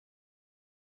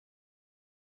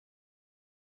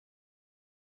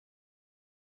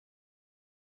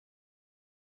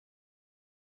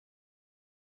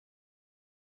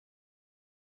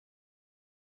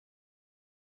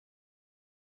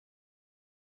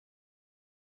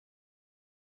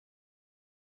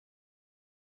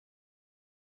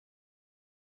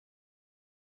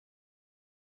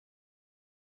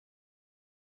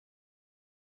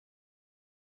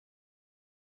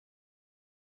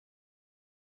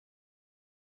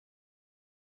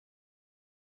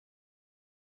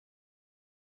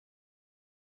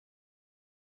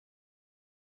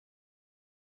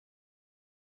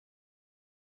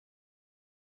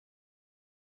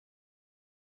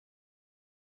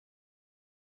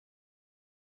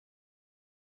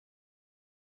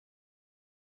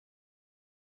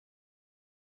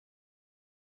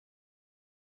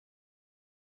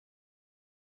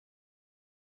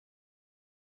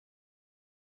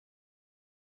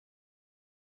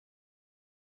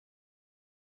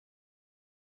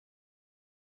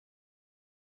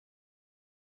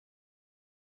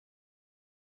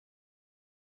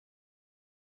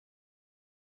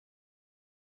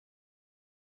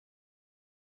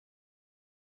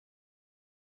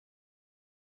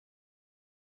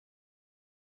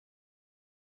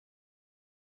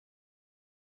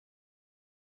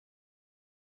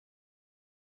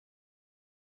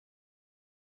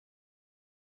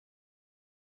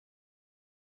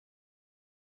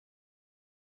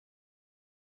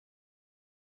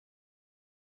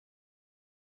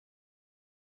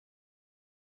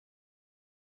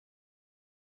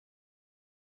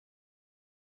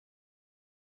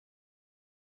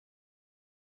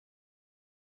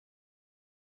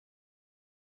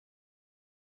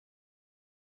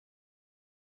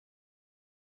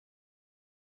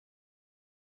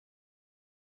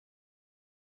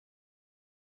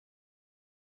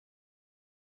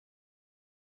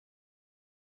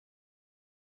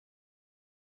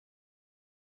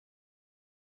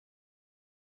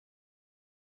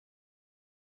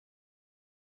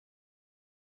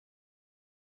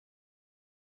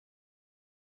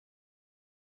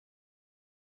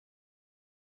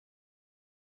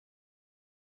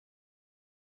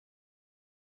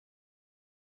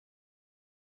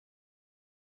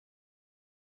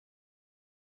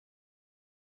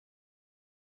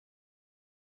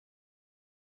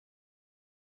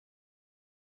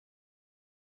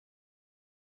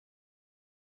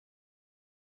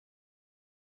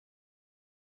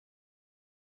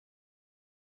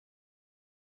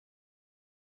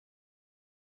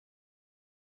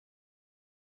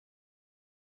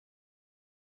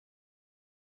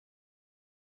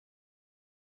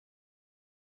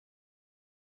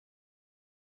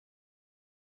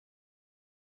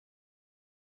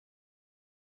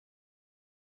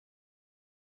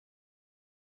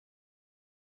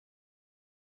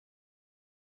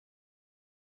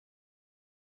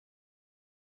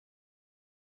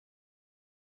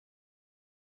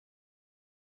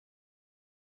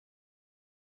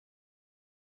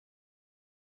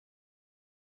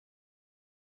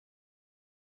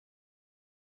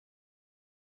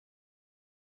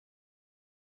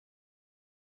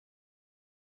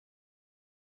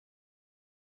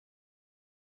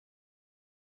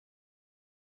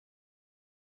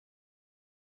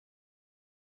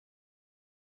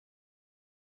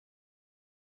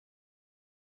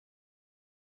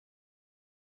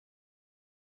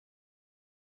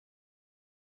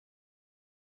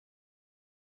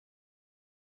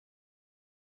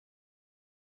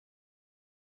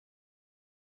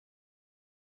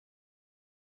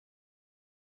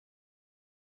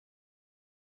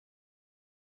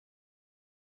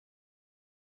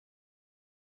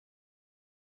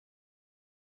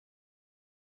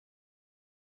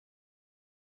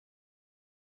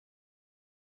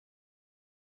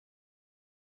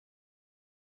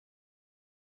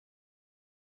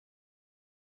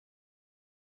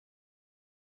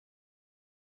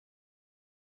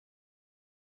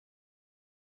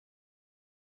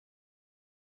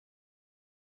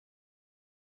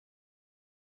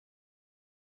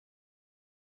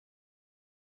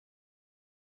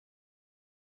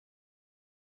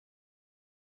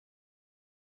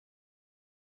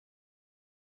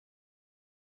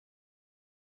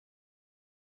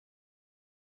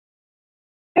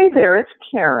Hey there, it's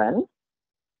Karen.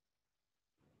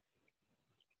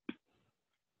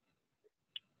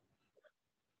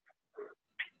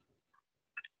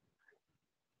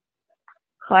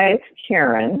 Hi, it's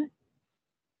Karen.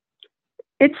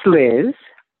 It's Liz.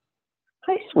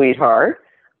 Hi, sweetheart.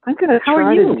 I'm going to How are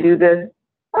try you? to do this.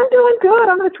 I'm doing good.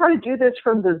 I'm going to try to do this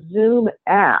from the Zoom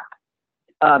app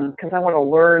because I want to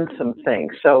learn some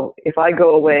things. So if I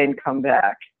go away and come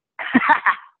back,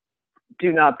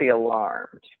 do not be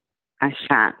alarmed. I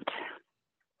shan't.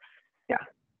 Yeah.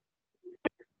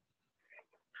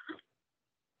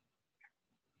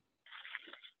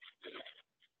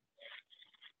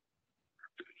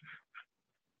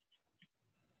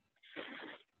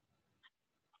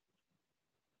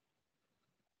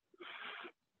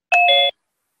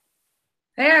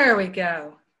 There we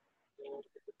go.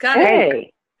 Got Hey.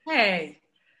 it. Hey.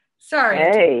 Sorry.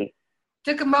 Hey.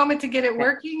 Took a moment to get it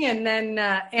working, and then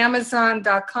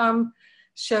Amazon.com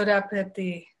showed up at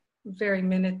the very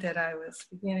minute that I was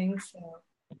beginning. So,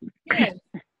 yeah.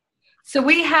 So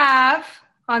we have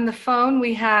on the phone,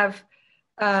 we have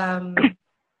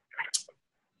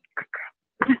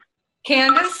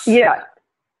Candace. Yeah.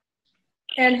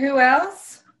 And who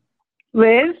else?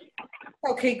 Liz?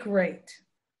 Okay, great.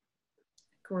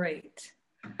 Great.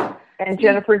 And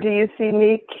Jennifer, do you see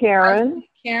me? Karen? I see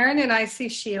Karen, and I see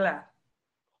Sheila.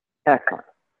 Excellent.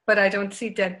 But I don't see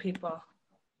dead people.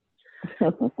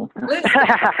 Liz,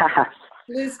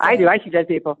 Liz I do. I see dead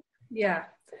people. Yeah.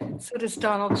 So does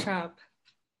Donald Trump.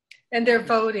 And they're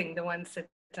voting, the ones that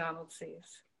Donald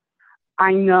sees.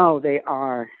 I know they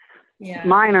are. Yeah.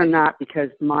 Mine are not, because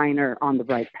mine are on the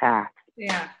right path.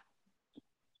 Yeah.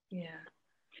 Yeah.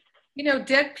 You know,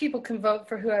 dead people can vote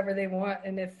for whoever they want.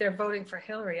 And if they're voting for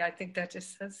Hillary, I think that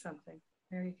just says something.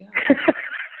 There you go.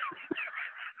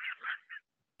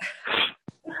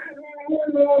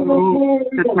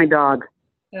 That's my dog.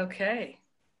 Okay.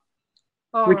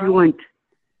 What do you want?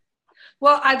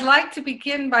 Well, I'd like to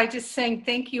begin by just saying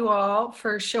thank you all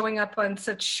for showing up on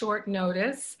such short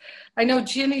notice. I know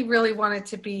Ginny really wanted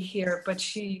to be here, but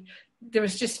there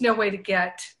was just no way to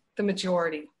get the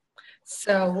majority.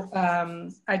 So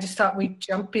I just thought we'd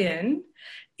jump in,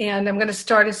 and I'm going to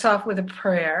start us off with a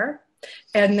prayer.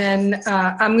 And then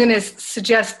I'm going to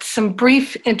suggest some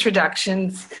brief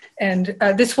introductions, and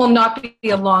this will not be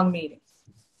a long meeting,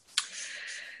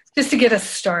 just to get us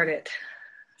started.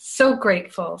 So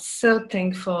grateful, so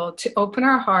thankful to open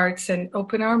our hearts and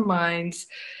open our minds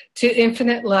to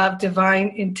infinite love,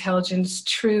 divine intelligence,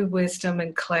 true wisdom,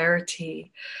 and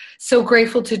clarity. So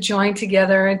grateful to join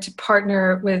together and to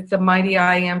partner with the mighty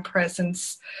I Am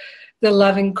presence, the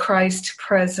loving Christ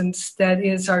presence that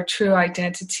is our true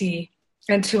identity,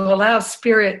 and to allow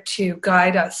Spirit to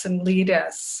guide us and lead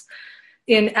us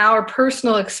in our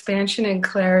personal expansion and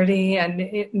clarity, and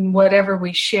in whatever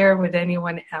we share with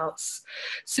anyone else.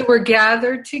 So we're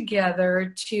gathered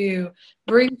together to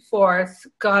bring forth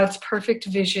God's perfect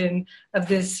vision of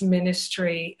this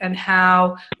ministry and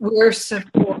how we're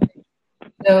supporting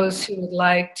those who would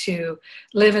like to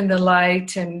live in the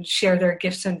light and share their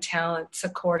gifts and talents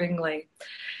accordingly.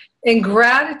 In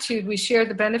gratitude, we share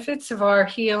the benefits of our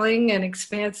healing and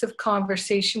expansive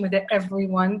conversation with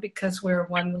everyone because we're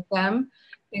one with them.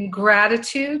 In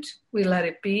gratitude, we let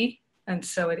it be, and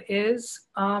so it is.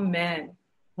 Amen.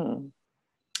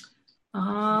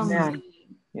 Amen.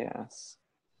 Yes.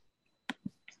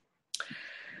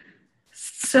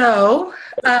 So,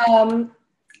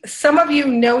 some of you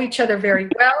know each other very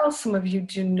well, some of you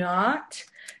do not.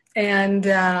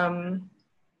 And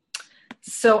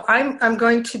so I'm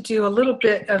going to do a little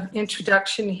bit of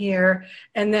introduction here,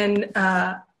 and then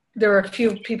there are a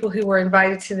few people who were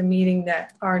invited to the meeting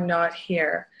that are not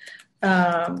here.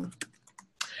 I'm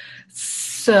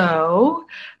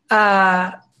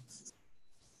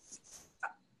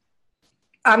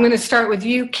going to start with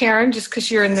you, Karen, just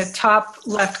because you're in the top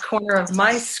left corner of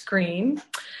my screen.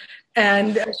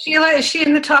 And Sheila, is she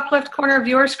in the top left corner of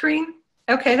your screen?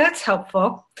 Okay, that's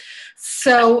helpful.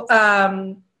 So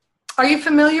are you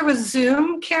familiar with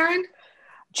Zoom, Karen?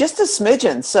 Just a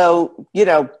smidgen. So,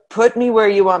 put me where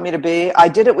you want me to be. I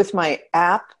did it with my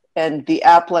app, and the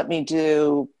app let me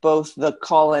do both the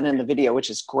call in and the video, which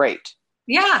is great.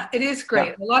 Yeah, it is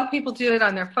great. Yeah. A lot of people do it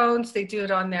on their phones. They do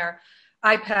it on their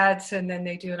iPads, and then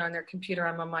they do it on their computer.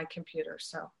 I'm on my computer,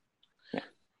 so. Yeah.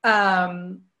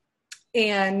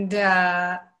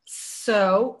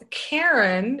 So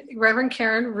Karen, Reverend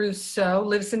Karen Russo,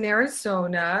 lives in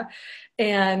Arizona,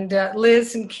 and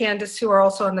Liz and Candace, who are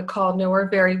also on the call, know her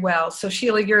very well. So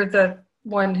Sheila, you're the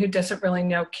one who doesn't really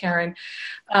know Karen.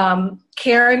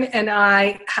 Karen and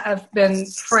I have been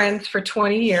friends for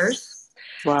 20 years.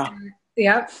 Wow.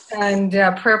 Yeah, and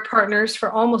prayer partners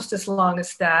for almost as long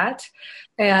as that.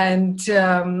 And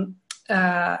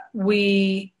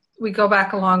we go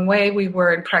back a long way. We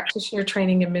were in practitioner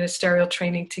training and ministerial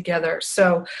training together.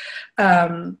 So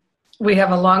we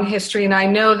have a long history. And I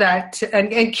know that,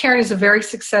 and Karen is a very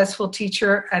successful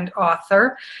teacher and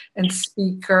author and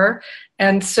speaker.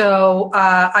 And so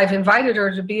I've invited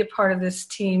her to be a part of this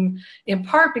team, in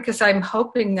part because I'm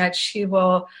hoping that she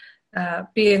will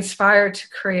be inspired to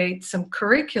create some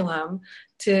curriculum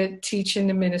to teach in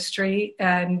the ministry,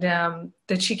 and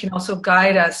that she can also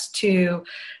guide us to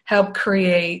help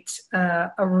create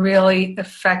a really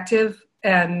effective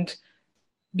and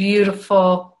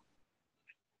beautiful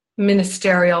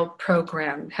ministerial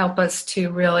program. Help us to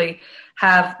really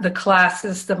have the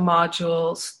classes, the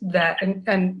modules that,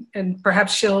 and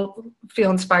perhaps she'll feel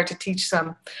inspired to teach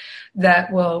some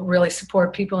that will really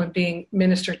support people in being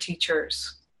minister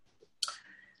teachers.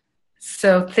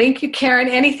 So thank you, Karen.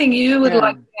 Anything you would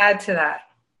like to add to that?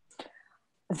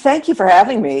 Thank you for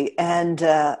having me. And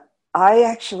I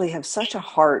actually have such a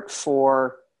heart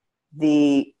for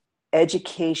the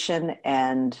education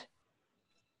and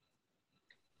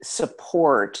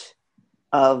support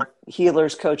of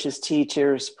healers, coaches,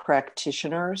 teachers,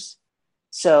 practitioners.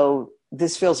 So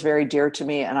this feels very dear to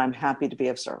me, and I'm happy to be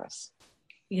of service.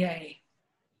 Yay.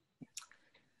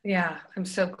 Yeah, I'm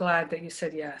so glad that you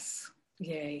said yes.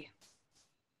 Yay.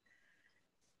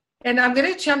 And I'm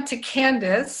going to jump to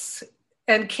Candace.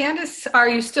 And Candace, are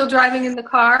you still driving in the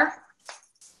car?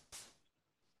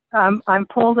 I'm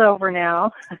pulled over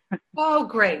now. Oh,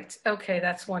 great. Okay,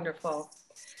 that's wonderful.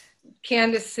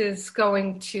 Candace is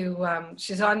going to,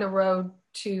 she's on the road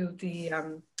to the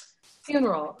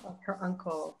funeral of her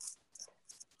uncle.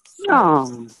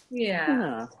 Oh.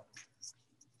 Yeah.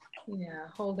 Yeah,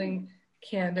 holding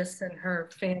Candace and her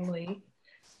family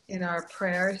in our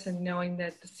prayers, and knowing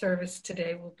that the service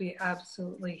today will be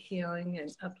absolutely healing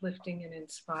and uplifting and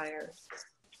inspired.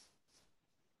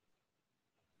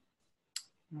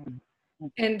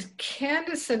 And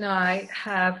Candace and I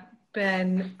have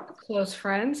been close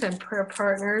friends and prayer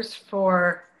partners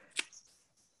for,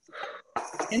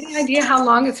 any idea how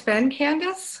long it's been,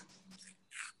 Candace?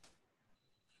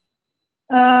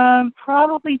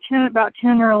 Probably about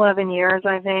 10 or 11 years,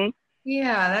 I think.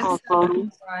 Yeah, that's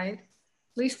right.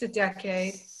 At least a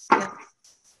decade.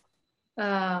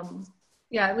 Yeah.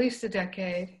 At least a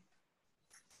decade.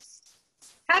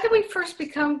 How did we first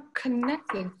become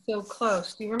connected so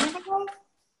close? Do you remember that?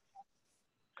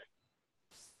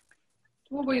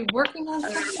 Were we working on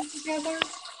something together?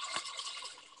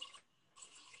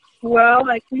 Well,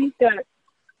 I think that,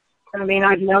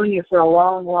 I've known you for a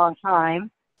long, long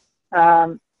time.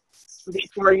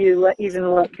 Before you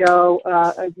even let go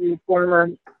of your former,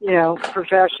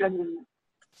 profession and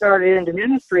started into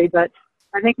ministry, but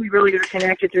I think we really got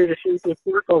connected through the social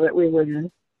circle that we were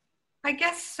in. I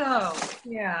guess so,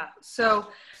 yeah. So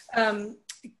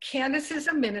Candace is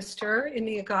a minister in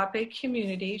the Agape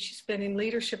community. She's been in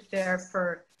leadership there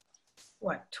for,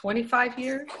 25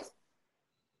 years?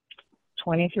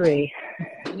 23.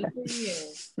 23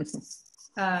 years.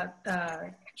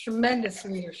 Tremendous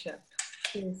leadership.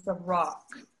 She's a rock.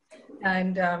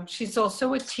 And she's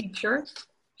also a teacher.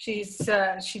 She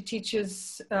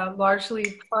teaches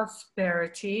largely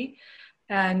prosperity,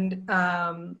 and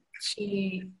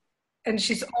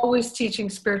she's always teaching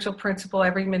spiritual principle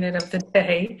every minute of the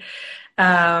day.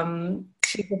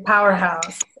 She's a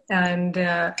powerhouse and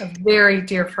a very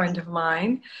dear friend of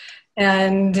mine.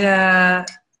 And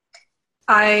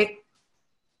I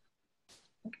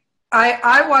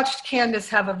watched Candace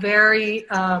have a very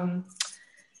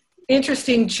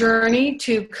interesting journey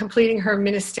to completing her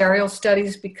ministerial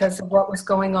studies because of what was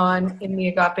going on in the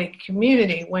Agape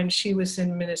community when she was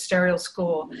in ministerial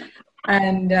school.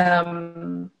 And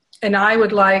I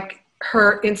would like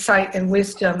her insight and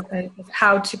wisdom of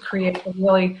how to create a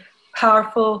really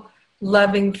powerful,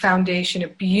 loving foundation, a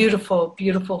beautiful,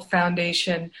 beautiful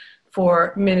foundation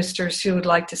for ministers who would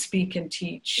like to speak and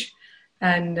teach.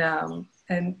 And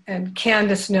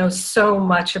Candace knows so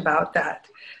much about that.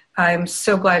 I'm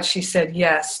so glad she said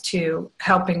yes to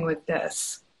helping with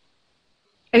this.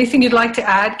 Anything you'd like to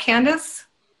add, Candace?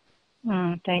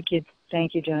 Thank you,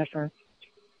 Jennifer.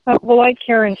 Well, like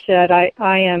Karen said, I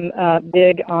am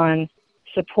big on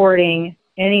supporting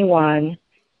anyone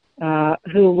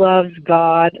who loves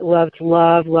God, loves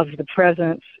love, loves the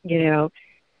presence,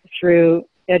 through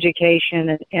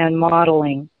education and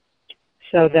modeling,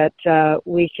 so that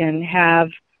we can have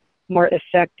more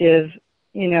effective,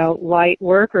 light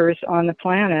workers on the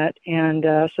planet, and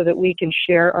so that we can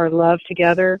share our love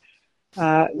together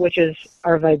which is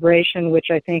our vibration, which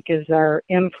I think is our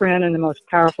imprint and the most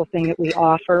powerful thing that we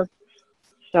offer.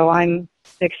 So I'm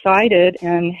excited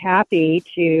and happy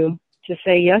to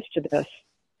say yes to this.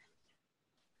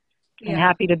 Yeah. And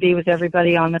happy to be with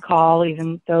everybody on the call,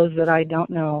 even those that I don't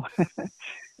know.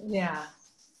 Yeah.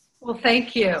 Well,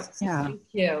 thank you. Yeah. Thank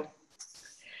you.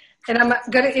 And I'm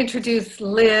going to introduce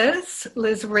Liz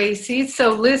Racy.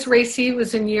 So Liz Racy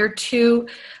was in year 2,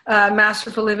 Master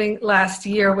for Living last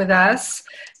year with us.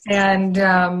 And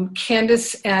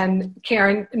Candace and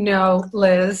Karen know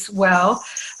Liz well.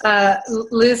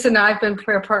 Liz and I have been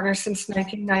prayer partners since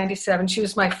 1997. She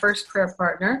was my first prayer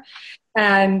partner.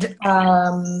 And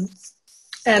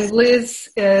Liz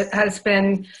has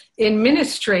been in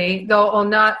ministry, though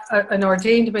not an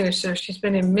ordained minister. She's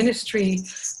been in ministry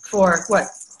for,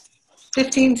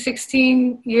 15,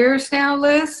 16 years now,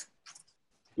 Liz?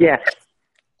 Yes.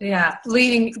 Yeah,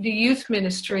 leading the youth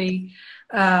ministry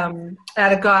at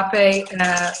Agape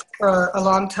for a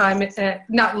long time,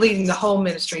 not leading the whole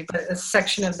ministry, but a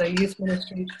section of the youth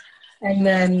ministry. And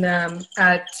then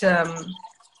at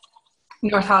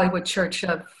North Hollywood Church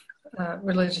of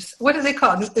Religious, what do they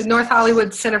call it? The North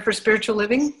Hollywood Center for Spiritual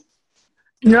Living?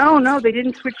 No, they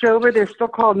didn't switch over. They're still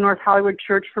called North Hollywood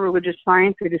Church for Religious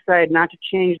Science. They decided not to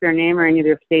change their name or any of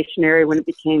their stationery when it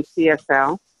became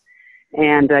CSL.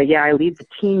 And, I lead the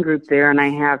teen group there, and I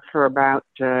have for about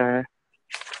 5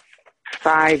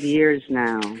 years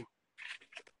now.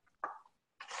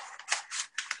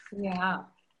 Yeah.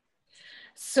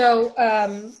 So,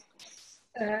 and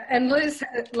Liz,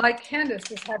 like Candace,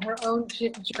 has had her own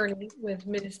journey with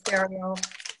ministerial,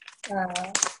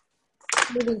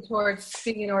 moving towards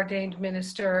being an ordained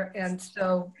minister. And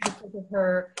so because of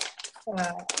her,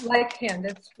 like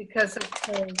Candace, because of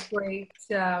her great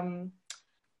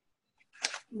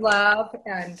love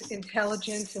and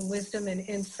intelligence and wisdom and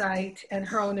insight and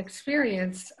her own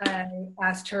experience, I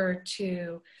asked her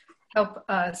to help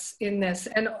us in this.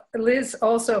 And Liz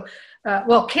also, I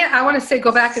want to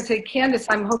go back and say, Candace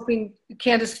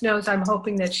knows I'm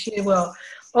hoping that she will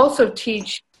also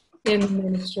teach in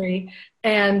ministry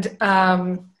and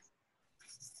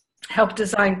help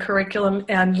design curriculum.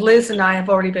 And Liz and I have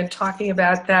already been talking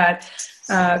about that,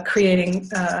 creating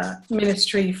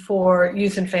ministry for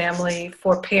youth and family,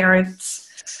 for parents,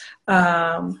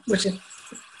 which is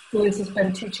Liz has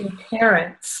been teaching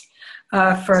parents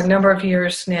for a number of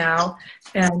years now,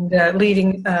 and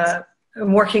leading,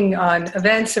 working on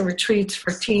events and retreats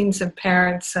for teens and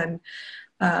parents, and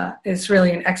is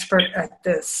really an expert at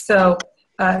this. So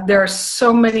there are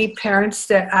so many parents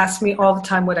that ask me all the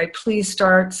time, would I please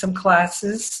start some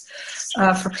classes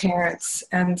for parents?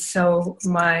 And so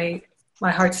my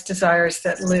heart's desire is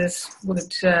that Liz would,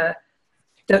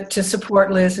 to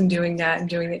support Liz in doing that and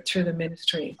doing it through the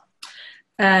ministry.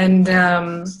 And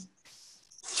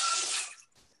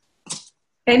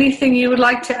anything you would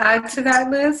like to add to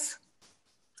that, Liz?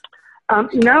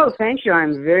 No, thank you.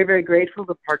 I'm very, very grateful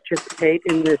to participate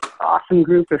in this awesome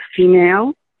group of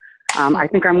females. I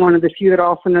think I'm one of the few that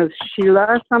also knows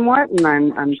Sheila somewhat, and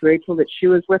I'm grateful that she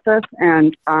was with us.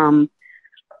 And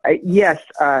yes,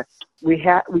 we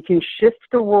can shift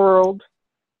the world,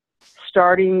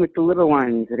 starting with the little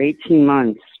ones at 18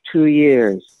 months, 2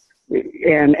 years.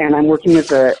 And I'm working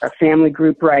with a family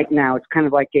group right now. It's kind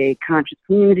of like a conscious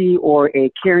community or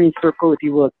a caring circle, if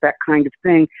you will. It's that kind of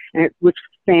thing, and it's with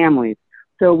families.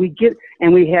 So we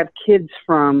have kids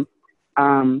from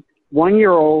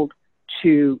 1-year-old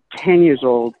to 10 years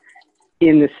old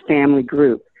in this family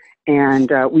group. And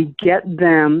we get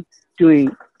them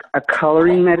doing a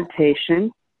coloring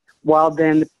meditation while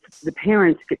then the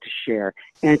parents get to share.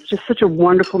 And it's just such a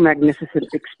wonderful,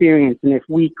 magnificent experience. And if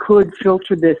we could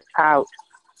filter this out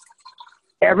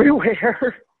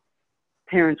everywhere,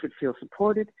 parents would feel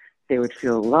supported, they would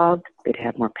feel loved, they'd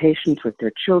have more patience with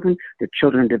their children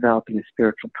are developing a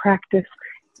spiritual practice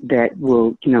that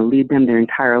will, lead them their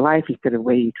entire life instead of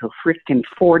waiting till frickin'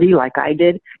 40 like I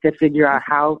did to figure out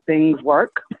how things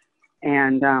work.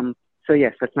 And so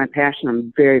yes, that's my passion.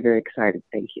 I'm very, very excited.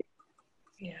 Thank you.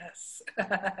 Yes.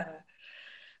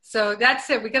 So that's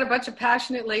it. We got a bunch of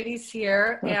passionate ladies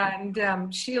here,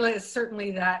 and Sheila is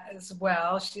certainly that as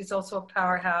well. She's also a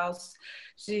powerhouse.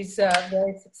 She's a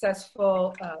very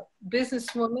successful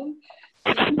businesswoman.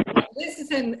 This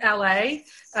is in LA.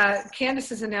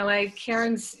 Candace is in LA.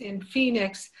 Karen's in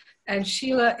Phoenix, and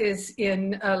Sheila is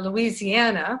in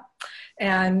Louisiana.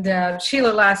 And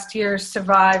Sheila last year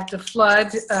survived the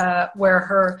flood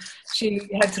where she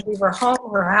had to leave her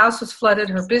home. Her house was flooded.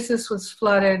 Her business was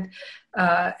flooded.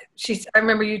 I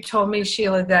remember you told me,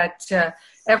 Sheila, that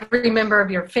every member of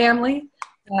your family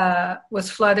was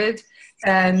flooded.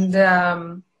 And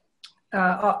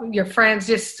your friends,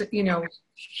 just,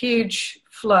 huge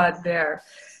flood there.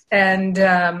 And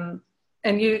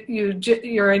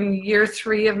you're in year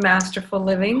 3 of Masterful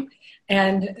Living,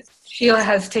 and Sheila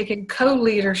has taken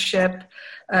co-leadership,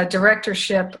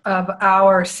 directorship of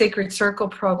our Sacred Circle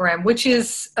program, which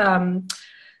is,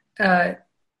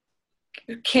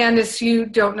 Candace, you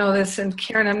don't know this, and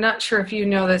Karen, I'm not sure if you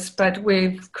know this, but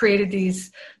we've created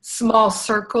these small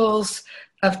circles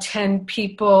of 10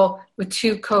 people with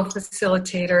 2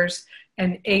 co-facilitators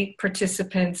and 8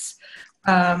 participants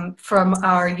from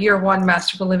our year 1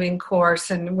 Masterful Living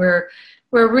course. And we're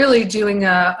really doing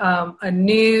a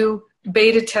new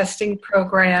beta testing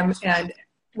program, and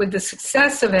with the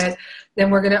success of it, then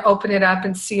we're going to open it up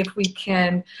and see if we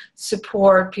can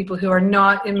support people who are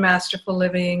not in Masterful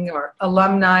Living or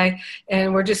alumni,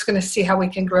 and we're just going to see how we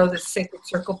can grow the Sacred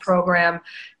Circle program.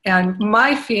 And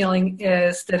my feeling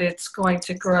is that it's going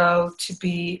to grow to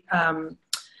be,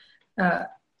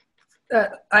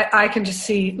 I can just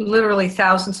see literally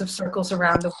thousands of circles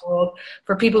around the world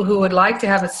for people who would like to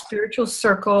have a spiritual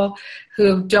circle,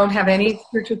 who don't have any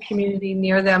spiritual community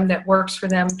near them that works for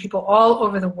them, people all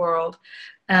over the world,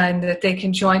 and that they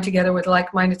can join together with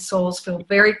like-minded souls, feel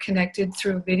very connected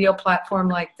through a video platform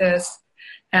like this,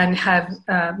 and have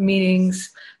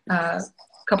meetings a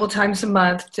couple times a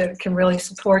month that can really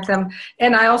support them.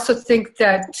 And I also think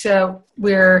that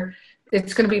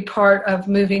it's going to be part of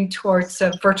moving towards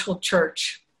a virtual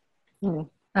church,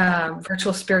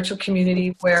 virtual spiritual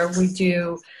community, where we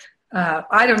do,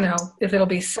 I don't know if it'll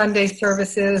be Sunday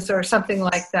services or something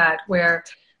like that, where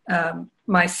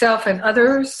myself and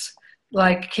others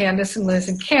like Candace and Liz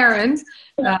and Karen,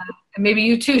 and maybe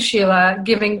you too, Sheila,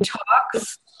 giving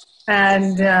talks,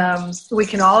 and we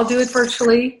can all do it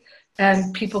virtually,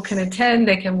 and people can attend,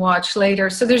 they can watch later.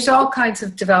 So there's all kinds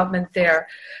of development there.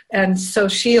 And so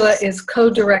Sheila is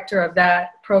co-director of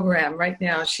that program right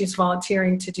now. She's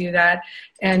volunteering to do that.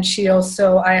 And she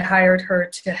also, I hired her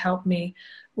to help me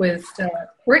with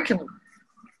curriculum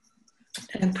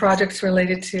and projects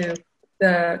related to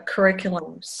the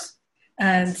curriculums.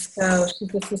 And so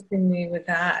she's assisting me with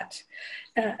that.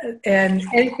 And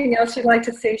anything else you'd like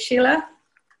to say, Sheila?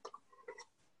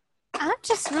 I'm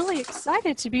just really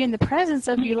excited to be in the presence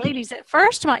of you ladies. At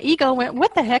first, my ego went,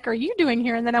 what the heck are you doing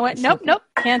here? And then I went, nope,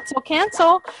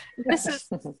 cancel. This is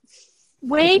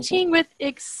waiting with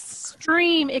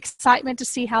extreme excitement to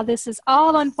see how this is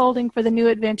all unfolding for the new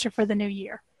adventure for the new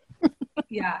year.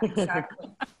 Yeah, exactly.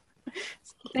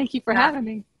 Thank you for having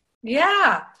me.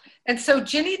 Yeah. And so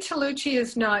Ginny Tolucci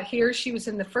is not here. She was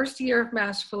in the first year of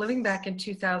Masterful Living back in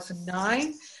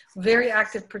 2009, very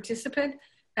active participant.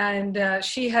 And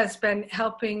she has been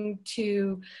helping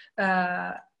she's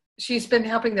been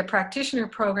helping the practitioner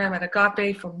program at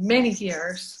Agape for many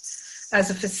years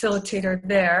as a facilitator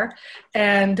there.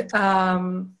 And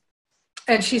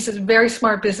she's a very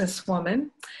smart businesswoman.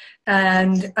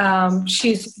 And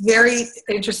she's very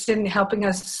interested in helping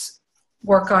us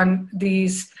work on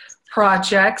these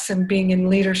projects and being in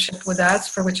leadership with us,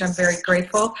 for which I'm very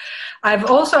grateful. I've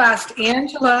also asked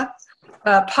Angela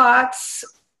Potts,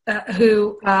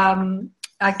 who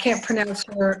I can't pronounce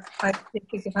her, I can't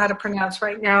think of how to pronounce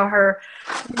right now her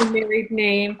married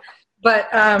name, but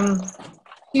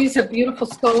she's a beautiful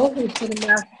soul who's been in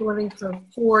Masterful Living for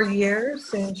 4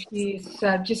 years, and she's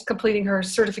just completing her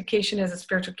certification as a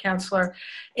spiritual counselor.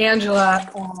 Angela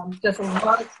does a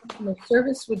lot of customer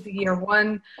service with the year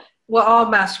 1, well, all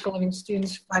Masterful Living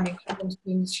students, Finding Freedom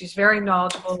students. She's very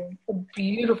knowledgeable, a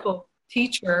beautiful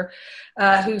teacher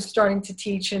who's starting to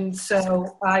teach, and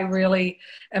so I really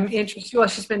am interested. Well,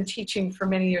 she's been teaching for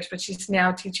many years, but she's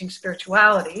now teaching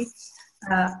spirituality,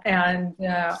 and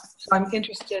so I'm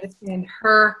interested in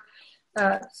her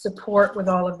support with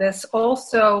all of this.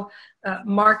 Also,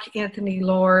 Mark Anthony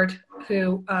Lord,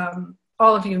 who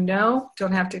all of you know,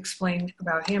 don't have to explain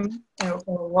about him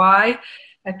or why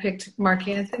I picked Mark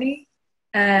Anthony.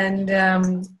 And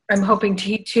I'm hoping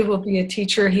he too will be a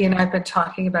teacher. He and I have been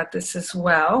talking about this as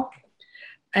well.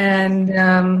 And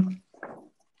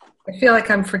I feel like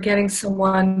I'm forgetting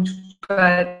someone,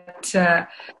 but so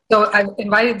I've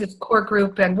invited this core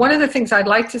group. And one of the things I'd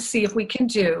like to see if we can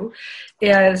do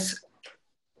is,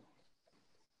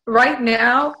 right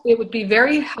now, it would be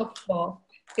very helpful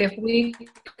if we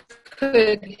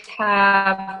could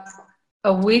have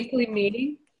a weekly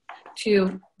meeting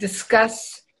to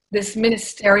discuss this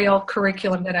ministerial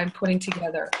curriculum that I'm putting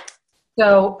together.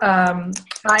 So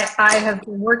I have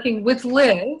been working with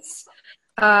Liz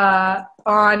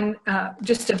on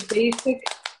just a basic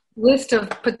list of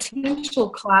potential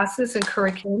classes and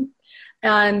curriculum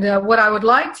And what I would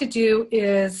like to do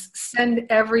is send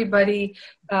everybody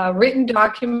a written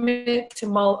document to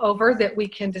mull over that we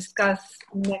can discuss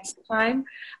next time.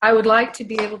 I would like to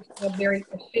be able to have very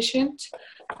efficient,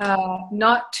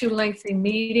 not too lengthy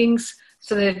meetings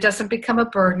so that it doesn't become a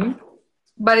burden.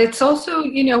 But it's also,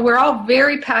 we're all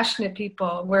very passionate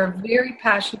people. We're very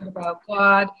passionate about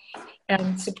God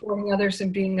and supporting others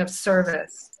and being of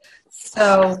service.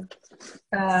 So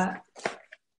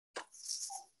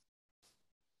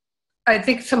I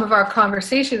think some of our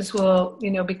conversations will,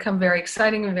 become very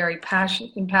exciting and very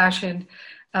impassioned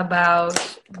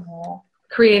about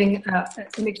creating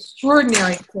an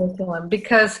extraordinary curriculum.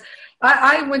 Because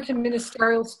I went to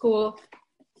ministerial school,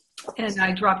 and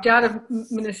I dropped out of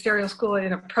ministerial school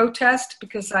in a protest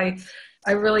because I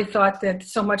really thought that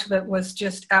so much of it was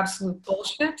just absolute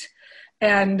bullshit,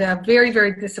 and very,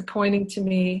 very disappointing to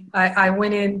me. I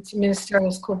went into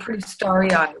ministerial school pretty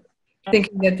starry-eyed,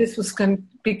 thinking that this was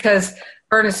because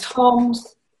Ernest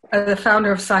Holmes, the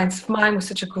founder of Science of Mind, was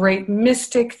such a great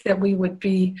mystic that we would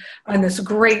be on this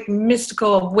great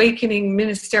mystical awakening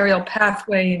ministerial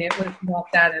pathway, and it was not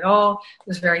that at all. It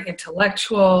was very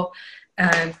intellectual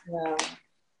and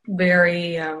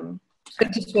very,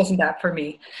 it just wasn't that for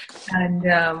me. And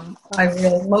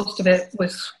most of it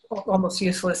was almost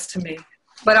useless to me.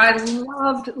 But I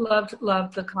loved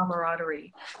the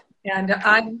camaraderie. And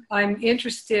I'm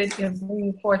interested in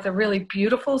bringing forth a really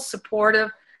beautiful,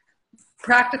 supportive,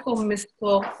 practical,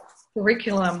 mystical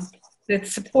curriculum that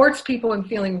supports people in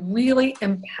feeling really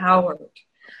empowered.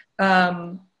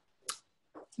 When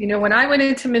I went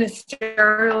into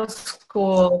ministerial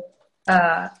school,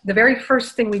 the very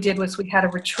first thing we did was we had a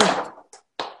retreat.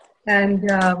 And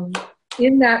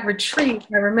in that retreat,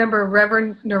 I remember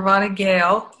Reverend Nirvana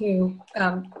Gale, who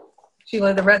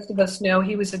Sheila, the rest of us know,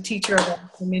 he was a teacher of ours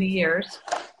for many years.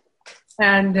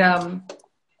 And,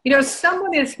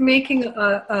 someone is making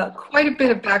quite a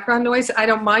bit of background noise. I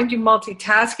don't mind you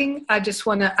multitasking. I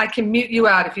can mute you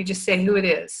out if you just say who it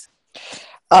is.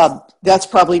 That's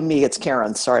probably me. It's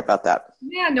Karen. Sorry about that.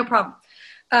 Yeah, no problem.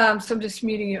 So I'm just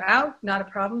muting you out. Not a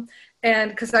problem.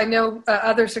 And because I know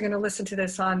others are going to listen to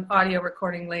this on audio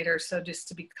recording later, so just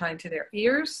to be kind to their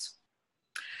ears.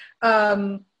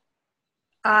 I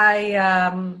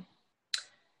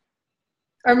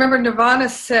remember Nirvana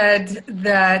said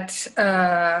that,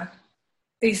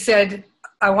 he said,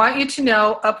 I want you to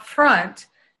know up front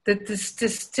that the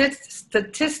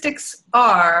statistics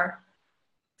are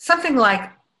something like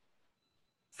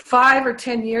 5 or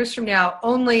 10 years from now,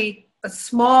 only a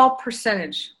small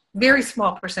percentage, very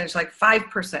small percentage, like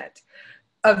 5%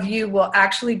 of you will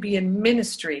actually be in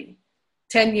ministry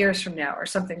 10 years from now or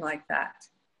something like that.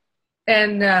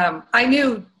 And I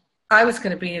knew I was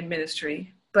going to be in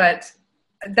ministry, but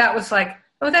that was like,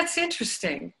 oh, that's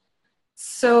interesting.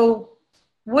 So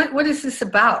what is this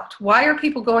about? Why are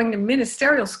people going to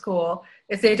ministerial school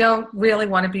if they don't really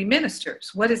want to be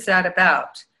ministers? What is that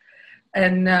about?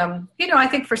 And, I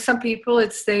think for some people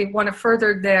they want to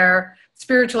further their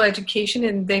spiritual education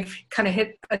and they've kind of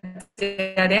hit a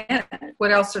dead end.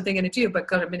 What else are they going to do but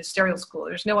go to ministerial school?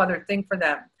 There's no other thing for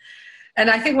them. And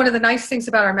I think one of the nice things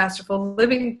about our Masterful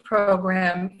Living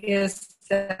program is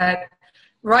that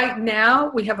right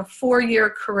now we have a 4-year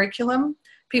curriculum.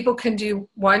 People can do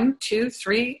 1, 2,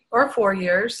 3, or 4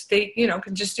 years. They,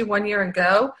 can just do 1 year and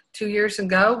go, 2 years and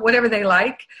go, whatever they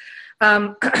like.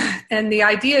 And the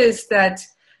idea is that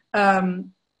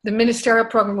the ministerial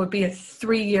program would be a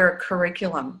 3-year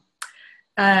curriculum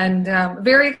and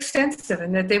very extensive,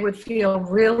 and that they would feel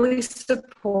really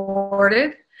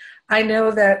supported. I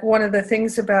know that one of the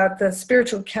things about the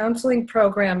spiritual counseling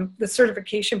program, the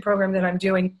certification program that I'm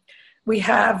doing, we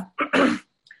have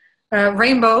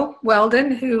Rainbow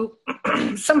Weldon, who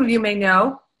some of you may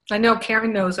know. I know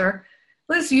Karen knows her.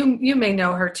 Liz, you may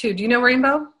know her too. Do you know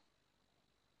Rainbow?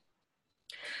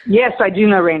 Yes, I do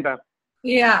know Rainbow.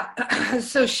 Yeah.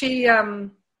 So she,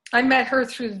 I met her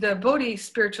through the Bodhi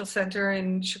Spiritual Center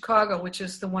in Chicago, which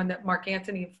is the one that Mark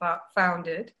Anthony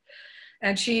founded.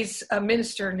 And she's a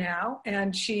minister now.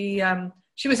 And she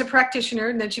was a practitioner,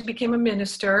 and then she became a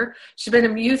minister. She's been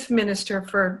a youth minister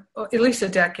for at least a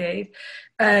decade.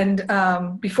 And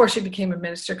before she became a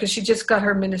minister, because she just got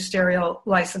her ministerial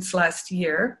license last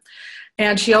year.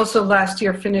 And she also last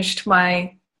year finished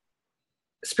my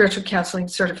spiritual counseling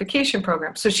certification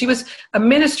program. So she was a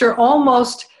minister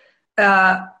almost,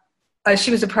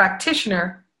 she was a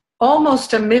practitioner,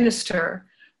 almost a minister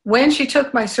when she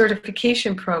took my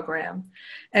certification program.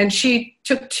 And she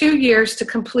took 2 years to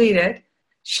complete it.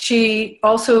 She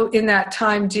also in that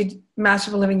time did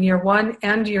Masterful Living Year 1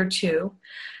 and Year 2.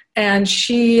 And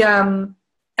she,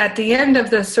 at the end of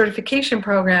the certification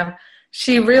program,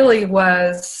 she really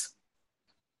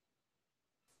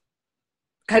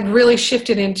had really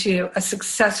shifted into a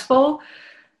successful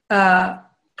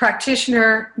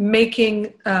practitioner,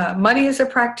 making money as a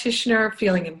practitioner,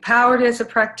 feeling empowered as a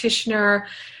practitioner,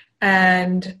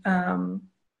 and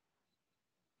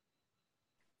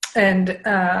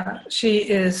she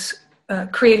is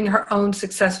creating her own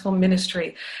successful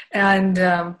ministry. And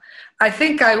I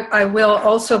think I will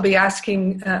also be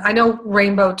asking, I know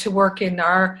Rainbow to work in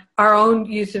our own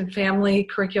youth and family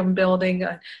curriculum building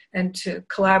and to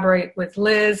collaborate with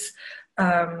Liz,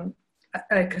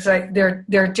 because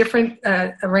they're different.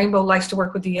 Rainbow likes to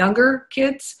work with the younger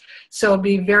kids, so it'll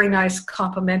be very nice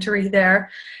complementary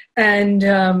there. And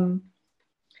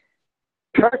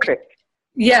perfect.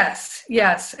 Yes.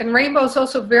 And Rainbow's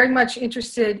also very much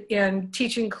interested in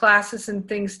teaching classes and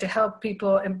things to help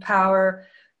people empower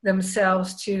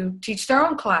themselves to teach their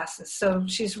own classes. So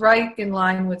she's right in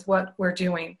line with what we're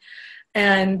doing.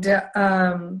 And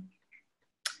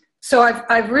so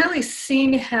I've really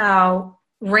seen how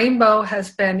Rainbow has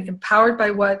been empowered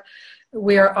by what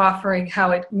we are offering,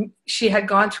 how she had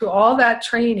gone through all that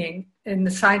training in the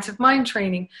Science of Mind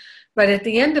training, but at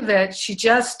the end of it, she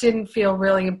just didn't feel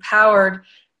really empowered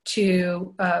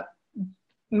to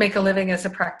make a living as a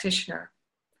practitioner.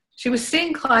 She was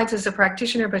seeing clients as a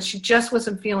practitioner, but she just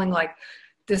wasn't feeling like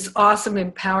this awesome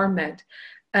empowerment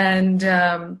and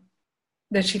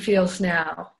that she feels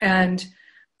now. And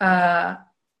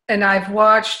I've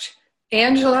watched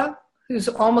Angela, who's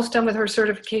almost done with her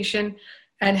certification,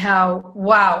 and how,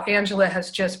 wow, Angela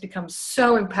has just become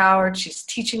so empowered. She's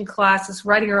teaching classes,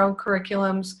 writing her own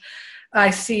curriculums. I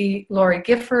see Lori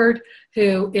Gifford,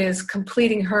 who is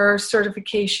completing her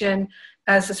certification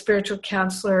as a spiritual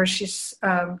counselor. She's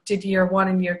did year 1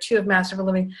 and year 2 of Master of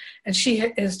Living, and she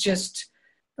has just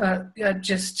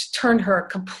turned her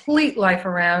complete life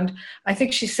around. I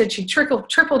think she said she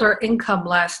tripled her income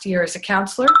last year as a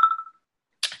counselor.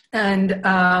 And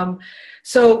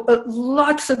so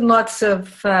lots and lots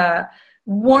of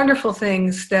wonderful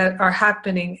things that are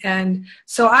happening. And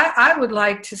so I would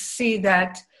like to see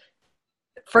that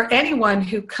for anyone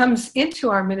who comes into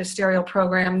our ministerial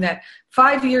program, that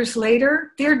 5 years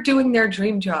later, they're doing their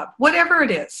dream job, whatever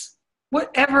it is,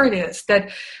 that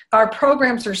our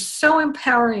programs are so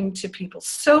empowering to people,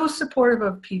 so supportive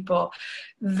of people,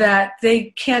 that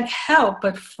they can't help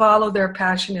but follow their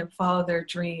passion and follow their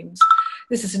dreams.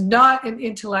 This is not an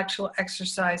intellectual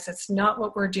exercise. That's not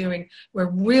what we're doing. We're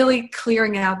really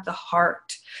clearing out the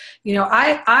heart. You know,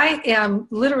 I am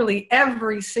literally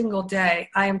every single day,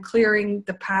 I am clearing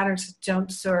the patterns that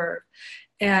don't serve.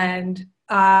 And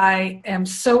I am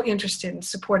so interested in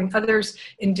supporting others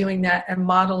in doing that and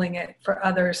modeling it for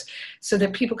others so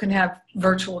that people can have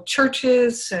virtual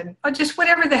churches and just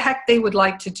whatever the heck they would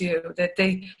like to do, that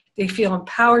they feel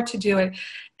empowered to do it,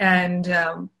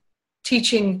 and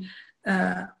teaching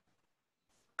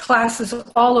classes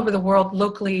all over the world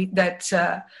locally that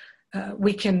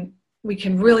we can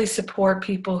really support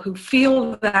people who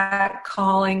feel that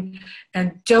calling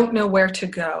and don't know where to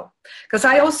go. Because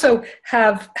I also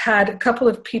have had a couple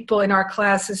of people in our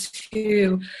classes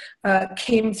who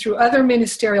came through other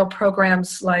ministerial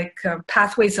programs like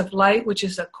Pathways of Light, which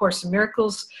is a Course in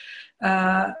Miracles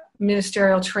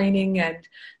ministerial training, and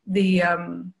the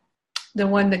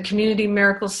Community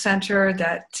Miracles Center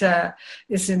that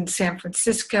is in San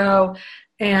Francisco.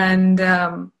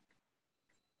 And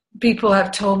people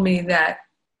have told me that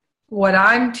what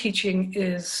I'm teaching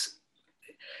is,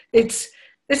 it's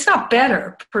not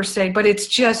better per se, but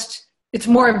it's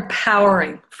more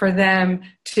empowering for them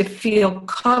to feel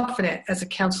confident as a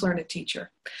counselor and a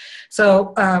teacher.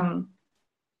 So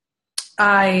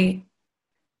I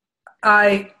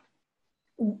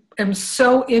am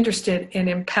so interested in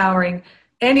empowering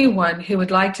anyone who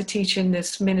would like to teach in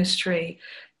this ministry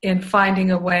in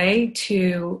finding a way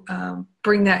to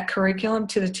bring that curriculum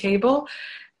to the table.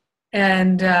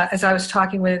 And as I was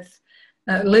talking with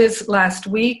Liz last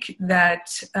week,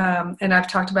 and I've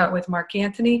talked about with Mark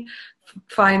Anthony,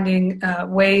 finding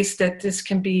ways that this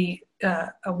can be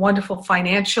a wonderful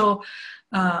financial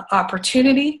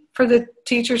opportunity for the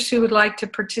teachers who would like to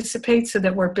participate, so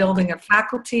that we're building a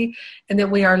faculty and that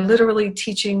we are literally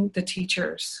teaching the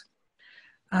teachers.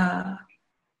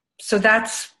 So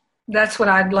that's what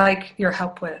I'd like your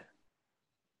help with.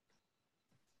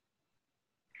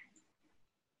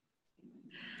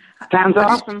 Sounds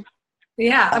awesome.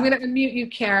 Yeah, I'm going to unmute you,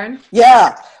 Karen.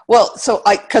 Yeah. Well, so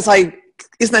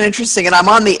isn't that interesting? And I'm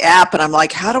on the app and I'm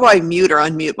like, how do I mute or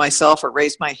unmute myself or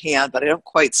raise my hand? But I don't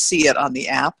quite see it on the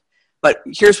app. But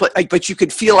but you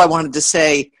could feel I wanted to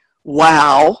say,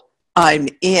 wow, I'm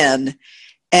in.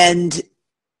 And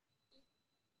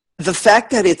the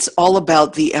fact that it's all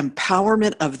about the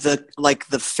empowerment of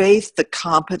the faith, the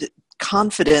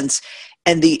confidence,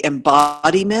 and the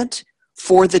embodiment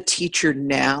for the teacher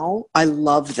now, I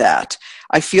love that.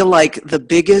 I feel like the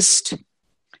biggest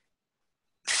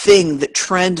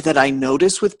trend that I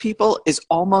notice with people is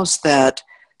almost that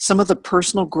some of the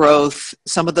personal growth,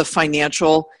 some of the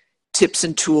financial tips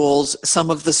and tools,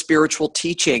 some of the spiritual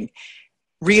teaching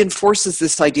reinforces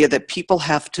this idea that people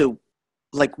have to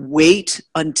wait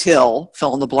until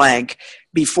fill in the blank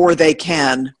before they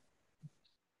can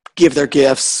give their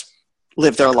gifts,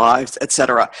 live their lives,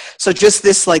 etc. So just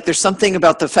this, there's something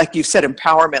about the fact you said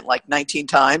empowerment 19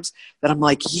 times that I'm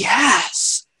like,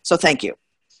 yes. So thank you.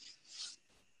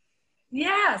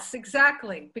 Yes,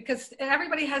 exactly. Because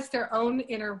everybody has their own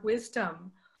inner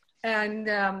wisdom. And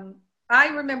I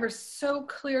remember so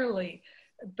clearly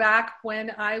back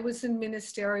when I was in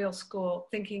ministerial school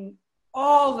thinking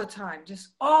all the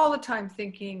time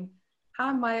thinking, how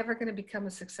am I ever going to become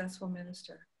a successful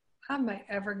minister? How am I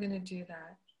ever going to do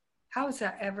that? How is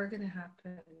that ever going to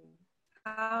happen?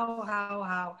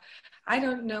 How? I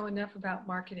don't know enough about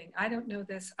marketing. I don't know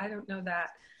this. I don't know that.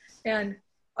 And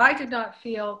I did not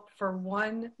feel for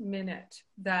 1 minute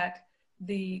that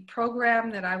the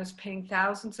program that I was paying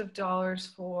thousands of dollars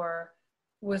for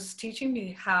was teaching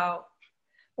me how,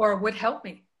 or would help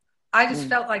me. I just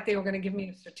felt like they were going to give me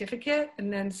a certificate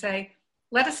and then say,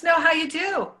 let us know how you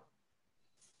do.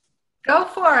 Go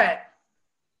for it.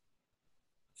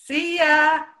 See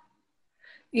ya.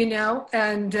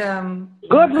 And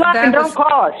good luck and don't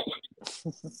call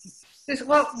us.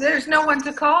 Well, there's no one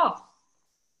to call.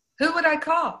 Who would I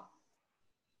call?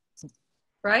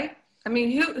 Right? I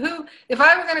mean, who, if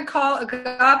I were going to call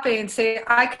Agape and say,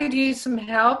 I could use some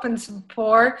help and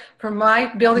support for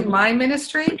building my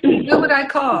ministry, who would I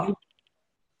call?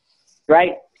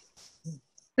 Right.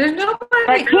 There's nobody.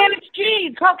 Like Candace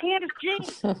G. Call Candace G.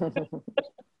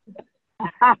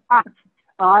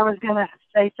 Well, I was going to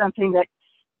say something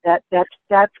that's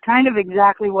kind of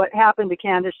exactly what happened to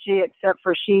Candace G, except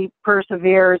for she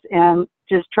perseveres and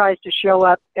just tries to show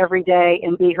up every day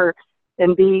and be her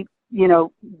and be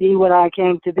what I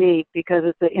came to be, because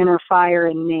it's the inner fire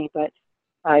in me. But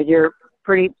you're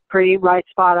pretty right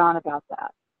spot on about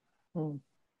that.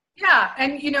 Yeah.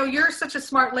 And, you're such a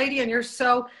smart lady and you're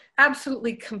so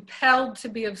absolutely compelled to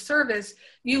be of service.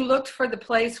 You looked for the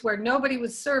place where nobody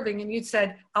was serving and you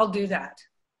said, I'll do that.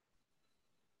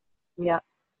 Yeah.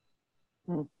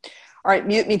 All right.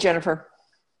 Mute me, Jennifer.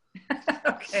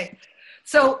 Okay.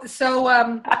 So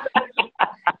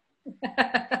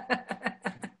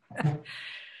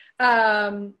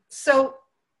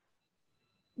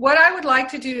what I would like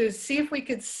to do is see if we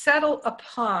could settle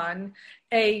upon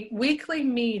a weekly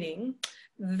meeting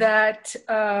that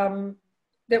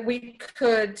we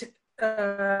could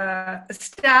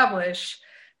establish.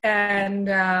 And,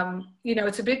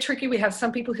 it's a bit tricky. We have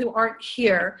some people who aren't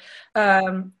here.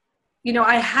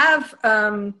 I have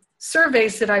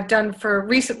surveys that I've done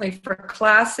recently for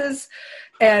classes,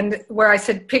 and where I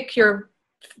said, pick your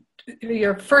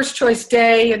first choice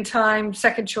day and time,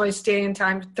 second choice day and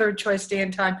time, third choice day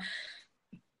and time.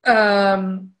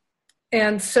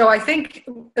 And so I think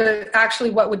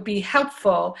actually what would be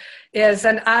helpful is,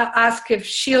 and I'll ask if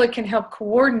Sheila can help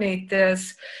coordinate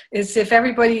this, is if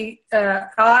everybody, I'll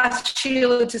ask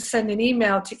Sheila to send an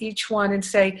email to each one and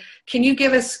say, can you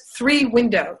give us 3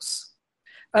 windows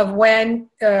of when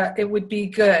it would be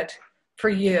good for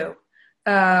you?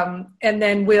 And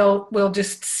then we'll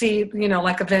just see,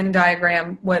 like a Venn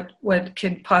diagram, what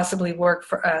can possibly work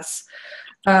for us.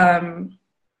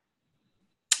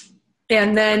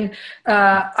 And then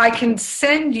I can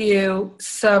send you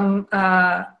some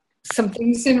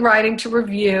things in writing to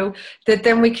review that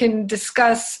then we can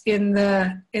discuss in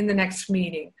the next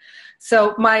meeting.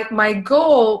 So my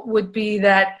goal would be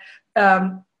that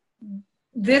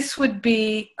this would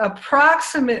be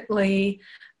approximately,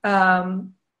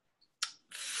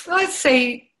 let's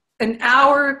say, an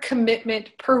hour commitment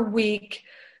per week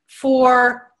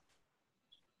for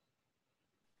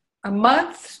a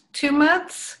month, 2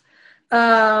 months.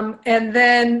 And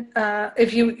then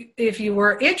if you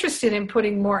were interested in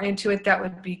putting more into it, that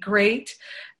would be great.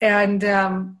 And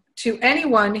to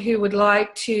anyone who would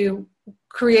like to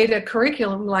create a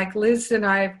curriculum like Liz and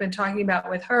I have been talking about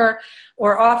with her,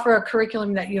 or offer a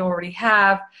curriculum that you already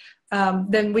have,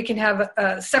 then we can have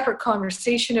a separate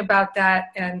conversation about that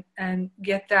and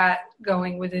get that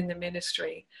going within the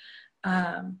ministry.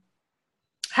 How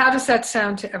does that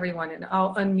sound to everyone? And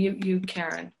I'll unmute you,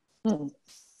 Karen.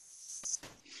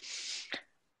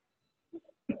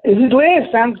 This is Liz.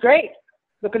 Sounds great.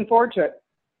 Looking forward to it.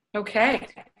 Okay.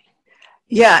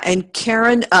 Yeah, and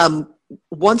Karen,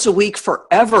 once a week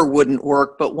forever wouldn't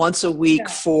work, but once a week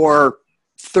for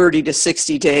 30 to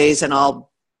 60 days, and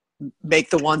I'll make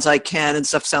the ones I can and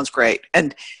stuff. Sounds great.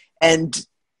 And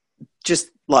just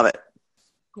love it.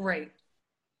 Great.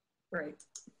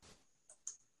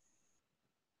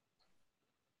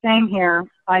 Same here.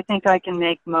 I think I can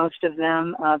make most of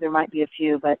them. There might be a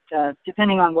few, but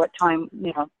depending on what time,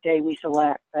 day we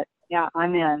select. But yeah,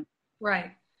 I'm in.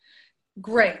 Right.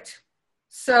 Great.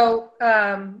 So,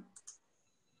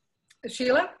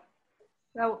 Sheila,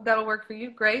 that'll work for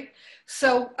you. Great.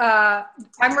 So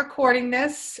I'm recording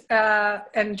this,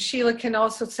 and Sheila can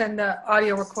also send the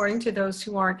audio recording to those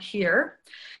who aren't here.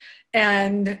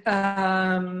 And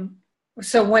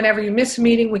so whenever you miss a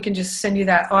meeting, we can just send you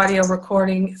that audio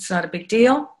recording. It's not a big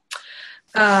deal.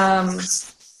 Now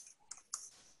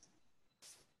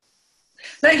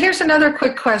here's another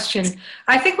quick question.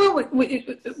 I think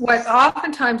what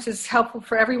oftentimes is helpful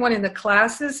for everyone in the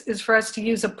classes is for us to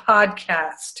use a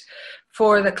podcast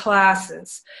for the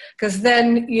classes, because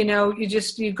then you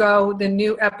go, the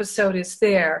new episode is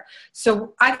there.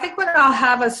 So I think what I'll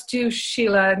have us do,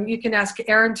 Sheila, and you can ask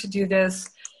Erin to do this,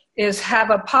 is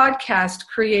have a podcast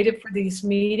created for these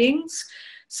meetings.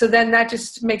 So then that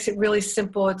just makes it really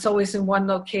simple. It's always in one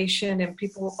location, and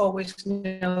people always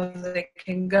know they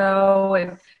can go.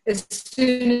 And as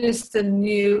soon as the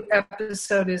new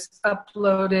episode is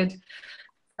uploaded,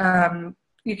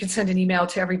 you can send an email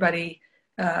to everybody,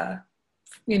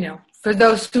 for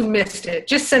those who missed it.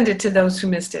 Just send it to those who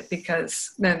missed it,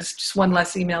 because then it's just one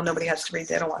less email. Nobody has to read.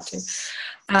 They don't want to.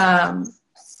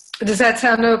 Does that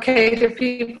sound okay to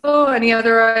people? Any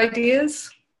other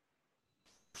ideas?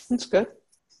 That's good.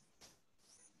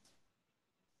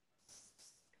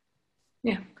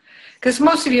 Yeah, because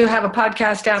most of you have a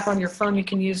podcast app on your phone. You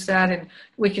can use that, and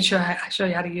we can show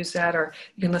you how to use that, or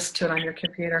you can listen to it on your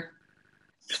computer.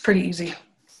 It's pretty easy.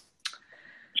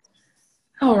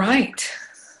 All right.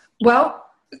 Well,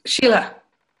 Sheila.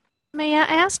 May I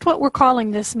ask what we're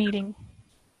calling this meeting,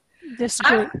 this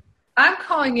group? I'm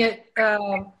calling it,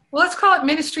 let's call it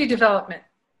Ministry Development.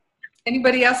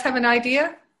 Anybody else have an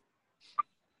idea?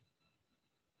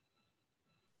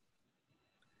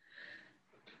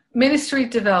 Ministry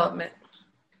Development.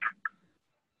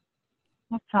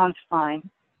 That sounds fine.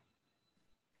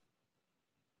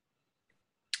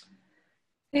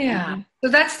 Yeah. So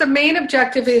that's the main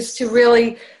objective, is to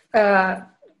really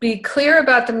be clear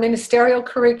about the ministerial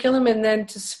curriculum, and then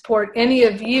to support any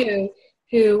of you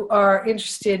who are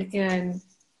interested in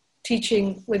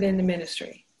teaching within the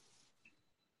ministry.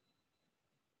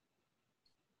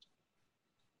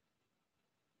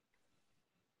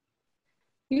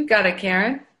 You got it,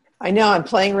 Karen. I know, I'm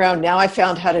playing around. Now I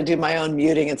found how to do my own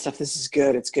muting and stuff. This is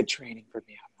good. It's good training for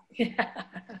me. Yeah.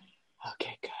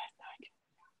 Okay, good.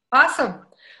 Awesome.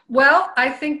 Well, I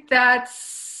think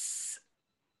that's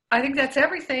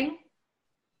everything.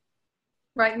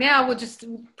 Right now, we'll just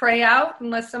pray out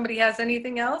unless somebody has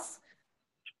anything else.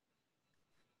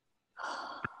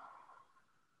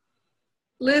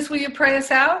 Liz, will you pray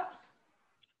us out?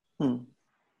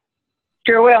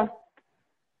 Sure will.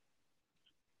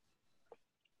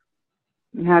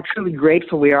 And how truly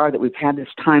grateful we are that we've had this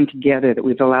time together, that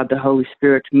we've allowed the Holy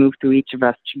Spirit to move through each of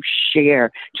us, to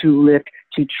share, to lift,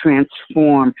 to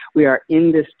transform. We are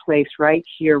in this place right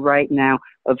here, right now,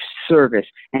 of service.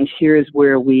 And here is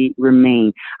where we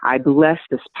remain. I bless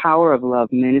this Power of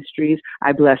Love Ministries.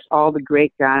 I bless all the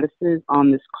great goddesses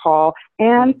on this call,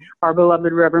 and our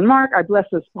beloved Reverend Mark. I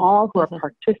bless us all who are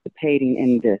participating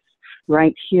in this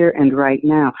right here and right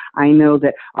now. I know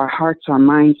that our hearts, our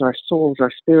minds, our souls,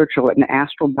 our spiritual and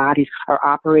astral bodies are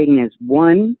operating as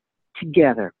one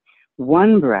together.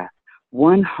 One breath,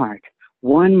 one heart,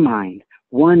 one mind,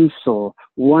 one soul,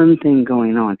 one thing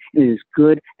going on. It is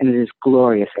good and it is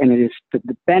glorious, and it is for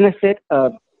the benefit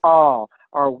of all.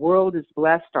 Our world is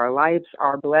blessed. Our lives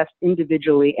are blessed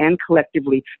individually and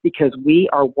collectively, because we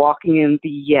are walking in the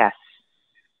yes.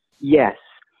 Yes.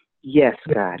 Yes,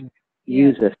 God.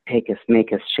 Use us, take us,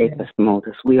 make us, shape us, mold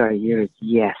us. We are yours,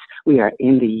 yes. We are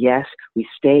in the yes. We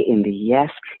stay in the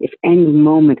yes. If any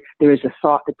moment there is a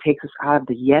thought that takes us out of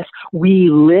the yes, we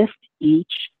lift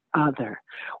each other.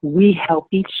 We help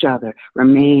each other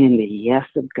remain in the yes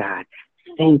of God.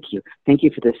 Thank you. Thank you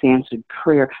for this answered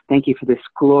prayer. Thank you for this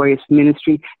glorious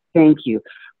ministry. Thank you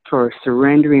for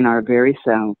surrendering our very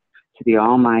selves to the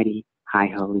Almighty,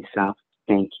 High Holy Self.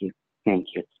 Thank you. Thank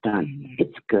you. It's done.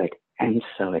 It's good. And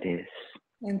so it is.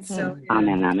 And so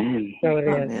amen, amen. So it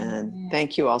is. Amen.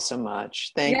 Thank you all so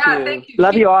much. Thank you. Thank you.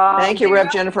 Love you all. Thank you,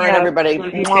 Rev Jennifer, and everybody.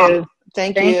 Thank Mwah. you.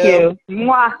 Thank Thank you. you.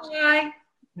 Mwah. Bye.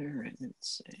 All right,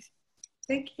 let's see.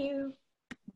 Thank you.